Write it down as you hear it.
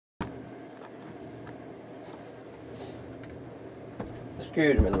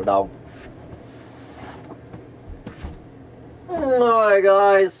Excuse me, little dog. Alright,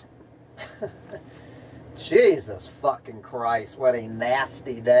 guys. Jesus fucking Christ, what a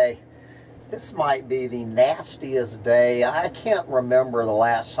nasty day. This might be the nastiest day. I can't remember the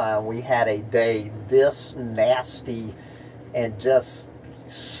last time we had a day this nasty and just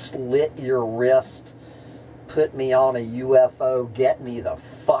slit your wrist, put me on a UFO, get me the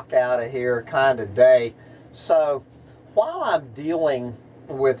fuck out of here kind of day. So while I'm dealing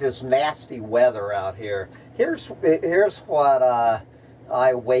with this nasty weather out here, here's what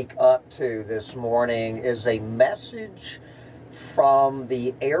I wake up to this morning is a message from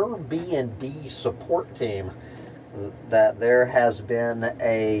the Airbnb support team that there has been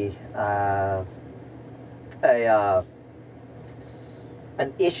an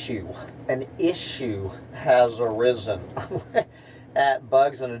issue has arisen at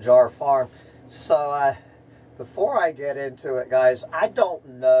Bugs in a Jar Farm. So before I get into it, guys, I don't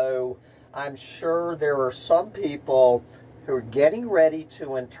know. I'm sure there are some people who are getting ready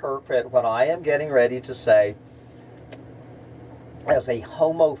to interpret what I am getting ready to say as a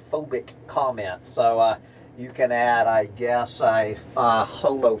homophobic comment. So you can add, I guess, a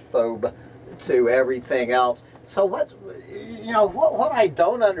homophobe to everything else. So what I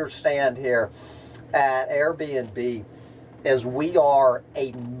don't understand here at Airbnb is we are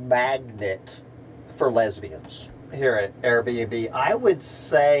a magnet for lesbians here at Airbnb. I would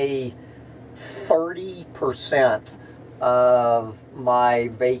say 30% of my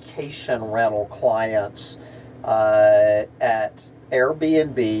vacation rental clients at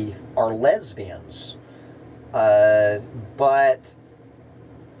Airbnb are lesbians. But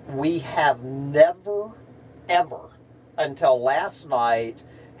we have never, ever, until last night,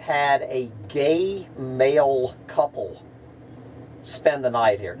 had a gay male couple spend the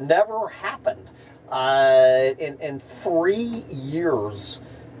night here. Never happened. In 3 years,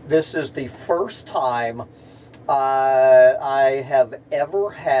 this is the first time I have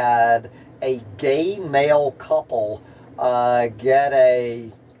ever had a gay male couple rent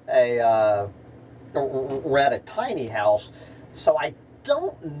a tiny house. So I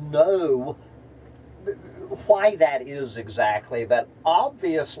don't know why that is exactly, but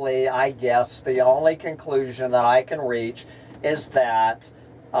obviously I guess the only conclusion that I can reach is that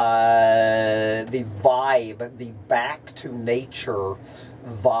the vibe, the back to nature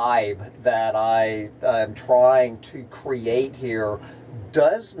vibe that I am trying to create here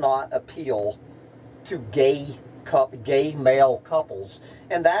does not appeal to gay male couples,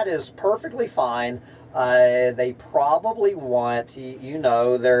 and that is perfectly fine. They probably want, you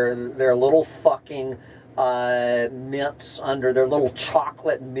know, their little fucking mints under, their little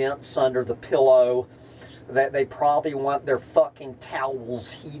chocolate mints under the pillow. That they probably want their fucking towels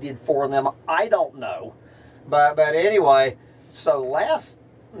heated for them. I don't know, but anyway. So last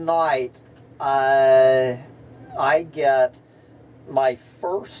night, I get my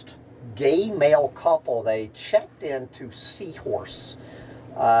first gay male couple. They checked into Seahorse,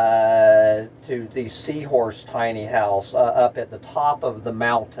 to the Seahorse tiny house up at the top of the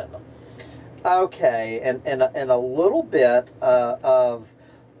mountain. Okay, and a little bit of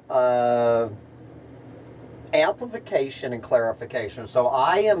amplification and clarification. So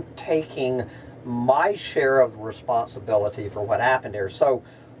I am taking my share of responsibility for what happened here. So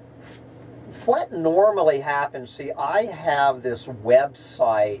what normally happens, see, I have this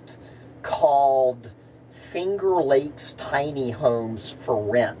website called Finger Lakes Tiny Homes for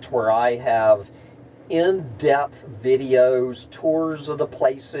Rent, where I have in-depth videos, tours of the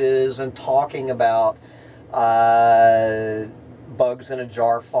places, and talking about Bugs in a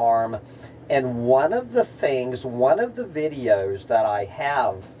Jar Farm. And one of the videos that I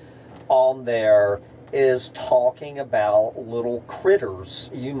have on there is talking about little critters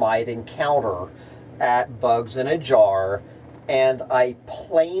you might encounter at Bugs in a Jar. And I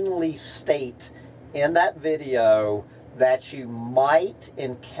plainly state in that video that you might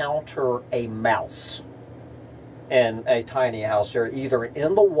encounter a mouse in a tiny house here, either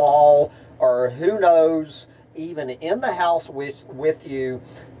in the wall or who knows, even in the house with you,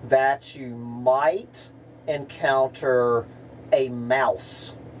 that you might encounter a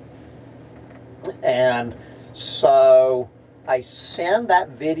mouse. And so I send that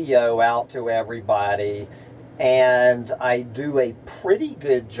video out to everybody, and I do a pretty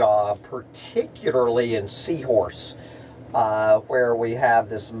good job, particularly in Seahorse, where we have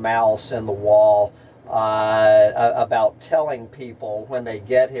this mouse in the wall, about telling people when they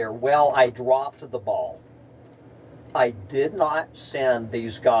get here, well, I dropped the ball. I did not send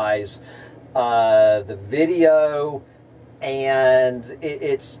these guys the video, and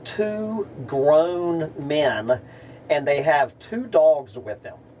it's two grown men, and they have 2 dogs with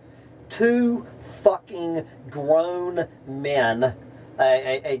them. 2 fucking grown men,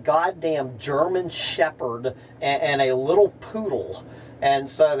 a goddamn German Shepherd and a little poodle. And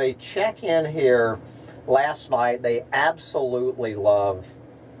so they check in here last night. They absolutely love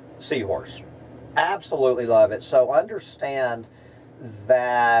Seahorse. Absolutely love it. So understand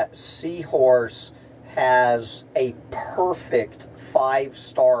that Seahorse has a perfect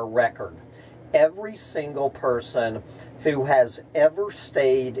 5-star record. Every single person who has ever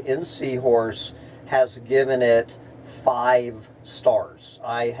stayed in Seahorse has given it 5 stars.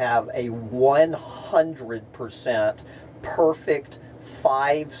 I have a 100% perfect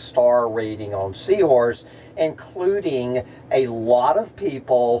 5-star rating on Seahorse, including a lot of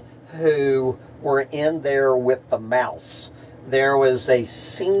people who were in there with the mouse. There was a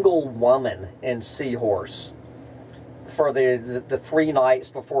single woman in Seahorse for the 3 nights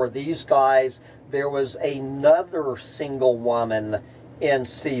before these guys. There was another single woman in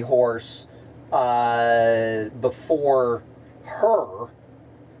Seahorse before her.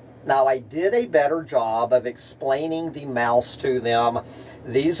 Now, I did a better job of explaining the mouse to them.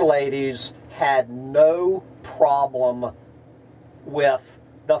 These ladies had no problem with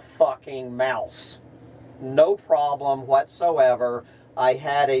the fucking mouse. No problem whatsoever. I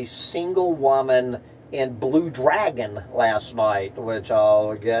had a single woman in Blue Dragon last night, which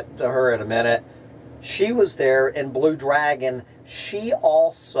I'll get to her in a minute. She was there in Blue Dragon. She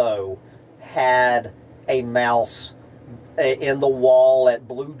also had a mouse in the wall at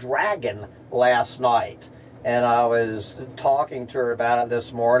Blue Dragon last night. And I was talking to her about it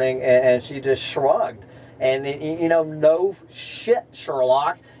this morning, and she just shrugged. And, you know, no shit,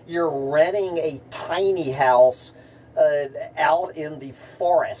 Sherlock. You're renting a tiny house out in the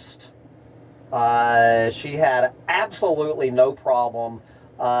forest. She had absolutely no problem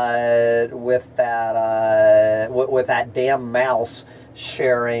with that damn mouse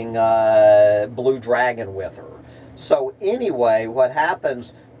sharing Blue Dragon with her. So anyway, what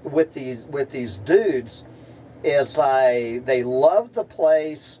happens with these dudes is they loved the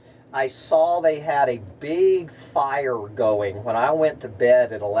place. I saw they had a big fire going when I went to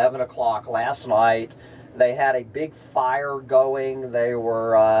bed at 11 o'clock last night. They had a big fire going. They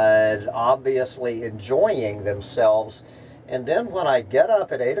were obviously enjoying themselves. And then when I get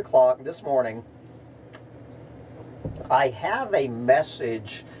up at 8 o'clock this morning, I have a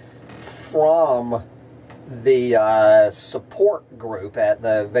message from the support group at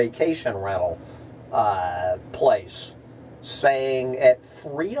the vacation rental place saying at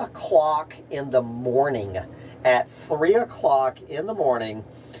 3 o'clock in the morning,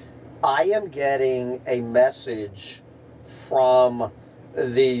 I am getting a message from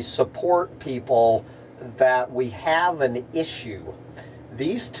the support people that we have an issue.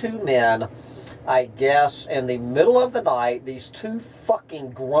 These 2 men, I guess, in the middle of the night, these 2 fucking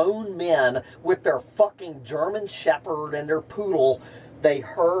grown men with their fucking German Shepherd and their poodle, they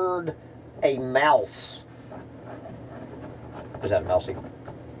heard a mouse. Is that a mousey?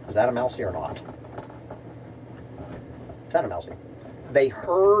 Is that a mousey or not? Is that a mousey? They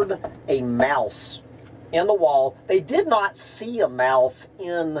heard a mouse in the wall. They did not see a mouse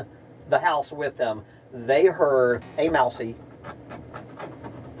in the house with them. They heard a mousey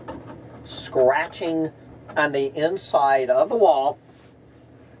scratching on the inside of the wall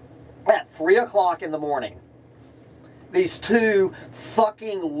at 3 o'clock in the morning. These 2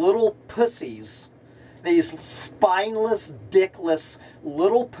 fucking little pussies, these spineless, dickless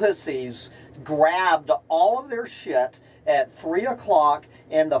little pussies, grabbed all of their shit at 3 o'clock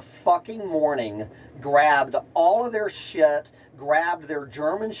in the fucking morning, grabbed all of their shit, grabbed their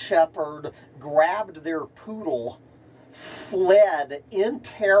German Shepherd, grabbed their poodle, fled in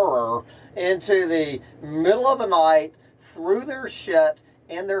terror into the middle of the night, threw their shit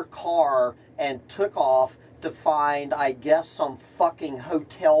in their car, and took off to find, I guess, some fucking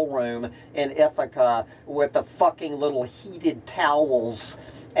hotel room in Ithaca with the fucking little heated towels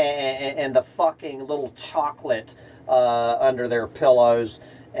and the fucking little chocolate under their pillows.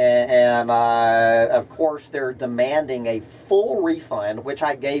 And of course, they're demanding a full refund, which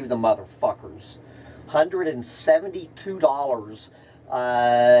I gave the motherfuckers. $172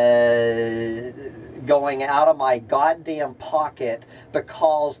 going out of my goddamn pocket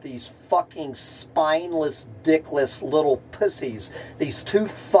because these fucking spineless, dickless little pussies, these 2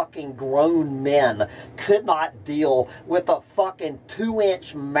 fucking grown men, could not deal with a fucking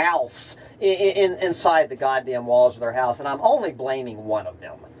 2-inch mouse inside the goddamn walls of their house. And I'm only blaming one of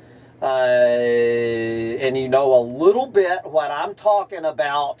them. And you know a little bit what I'm talking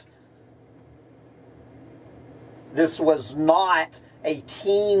about. This was not a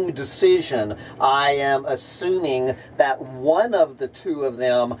team decision. I am assuming that one of the two of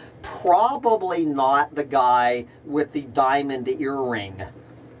them, probably not the guy with the diamond earring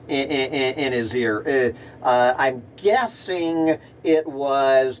in his ear. I'm guessing it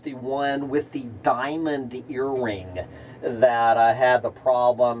was the one with the diamond earring that had the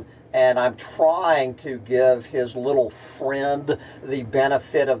problem, and I'm trying to give his little friend the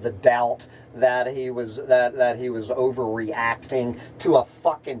benefit of the doubt that he was overreacting to a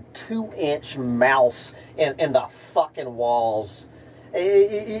fucking 2-inch mouse in the fucking walls.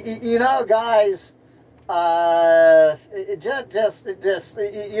 You know, guys. You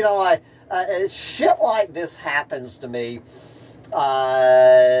know, shit like this happens to me,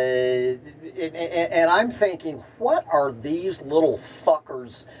 and I'm thinking, what are these little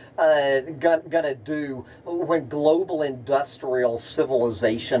fuckers gonna do when global industrial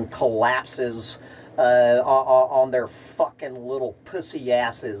civilization collapses on their fucking little pussy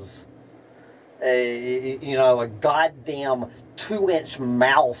asses? You know, a goddamn 2-inch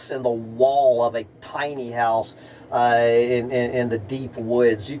mouse in the wall of a tiny house in the deep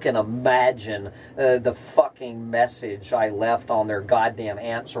woods. You can imagine the fucking message I left on their goddamn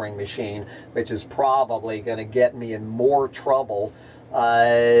answering machine, which is probably going to get me in more trouble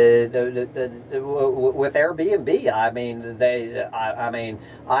with Airbnb. I mean,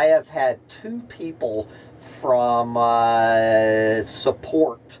 I have had 2 people from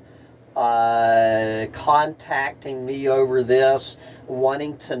support contacting me over this,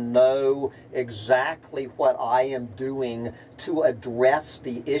 wanting to know exactly what I am doing to address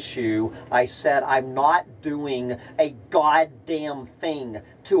the issue. I said, I'm not doing a goddamn thing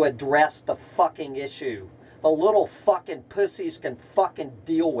to address the fucking issue. The little fucking pussies can fucking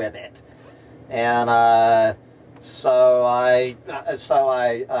deal with it. And so I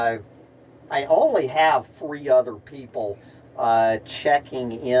only have 3 other people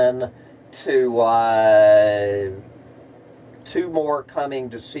checking in to 2 more coming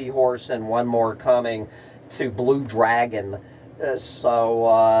to Seahorse and 1 more coming to Blue Dragon. So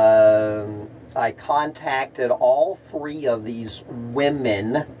I contacted all 3 of these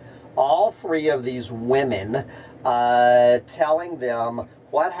women, telling them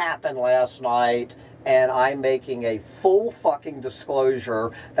what happened last night, and I'm making a full fucking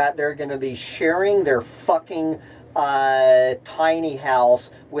disclosure that they're going to be sharing their fucking tiny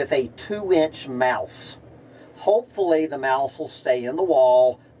house with a 2-inch mouse. Hopefully the mouse will stay in the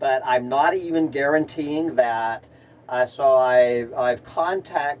wall, but I'm not even guaranteeing that. So I've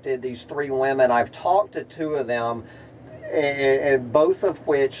contacted these 3 women. I've talked to 2 of them, and both of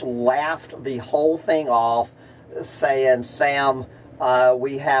which laughed the whole thing off, saying, Sam,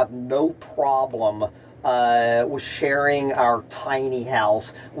 we have no problem with sharing our tiny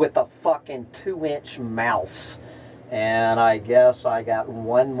house with a fucking 2-inch mouse. And I guess I got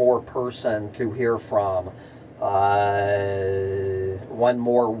 1 more person to hear from. 1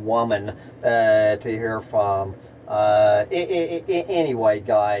 more woman to hear from. Anyway,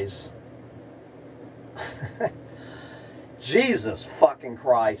 guys. Jesus fucking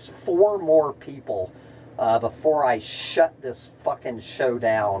Christ. 4 more people before I shut this fucking show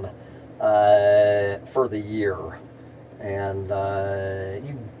down for the year. And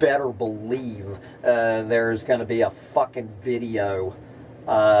you better believe there's going to be a fucking video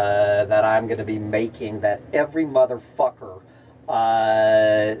that I'm going to be making that every motherfucker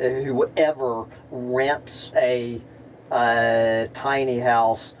whoever rents a tiny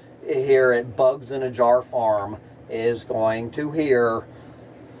house here at Bugs in a Jar Farm is going to hear,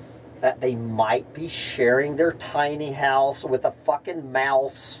 that they might be sharing their tiny house with a fucking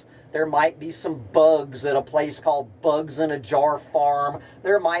mouse. There might be some bugs at a place called Bugs in a Jar Farm.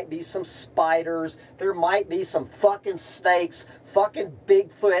 There might be some spiders. There might be some fucking snakes. Fucking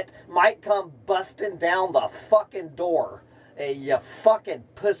Bigfoot might come busting down the fucking door. You fucking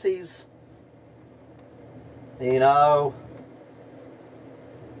pussies. You know?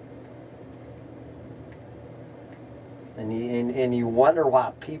 And you wonder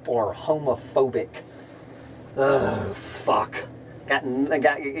why people are homophobic. Oh, fuck. Got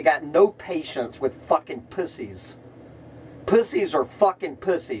no patience with fucking pussies. Pussies are fucking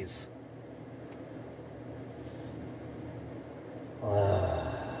pussies.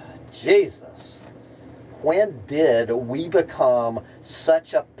 Jesus. When did we become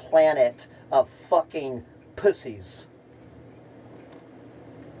such a planet of fucking pussies?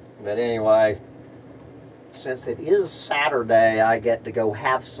 But anyway, since it is Saturday, I get to go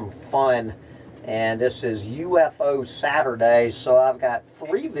have some fun. And this is UFO Saturday, so I've got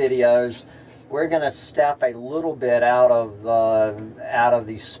 3 videos. We're going to step a little bit out of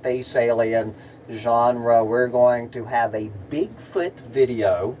the space alien genre. We're going to have a Bigfoot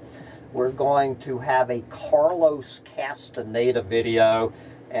video. We're going to have a Carlos Castaneda video.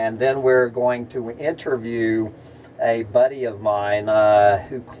 And then we're going to interview a buddy of mine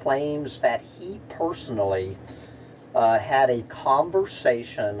who claims that he personally had a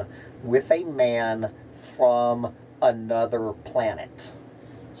conversation with a man from another planet.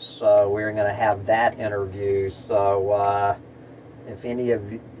 So we're going to have that interview. So if any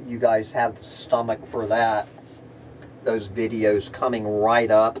of you guys have the stomach for that, those videos coming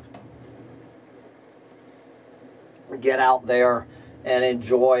right up. Get out there and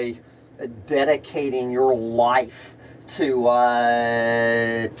enjoy dedicating your life to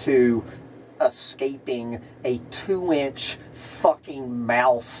escaping a 2-inch fucking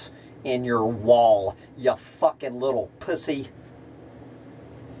mouse in your wall, you fucking little pussy.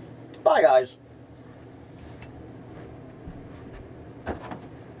 Bye, guys.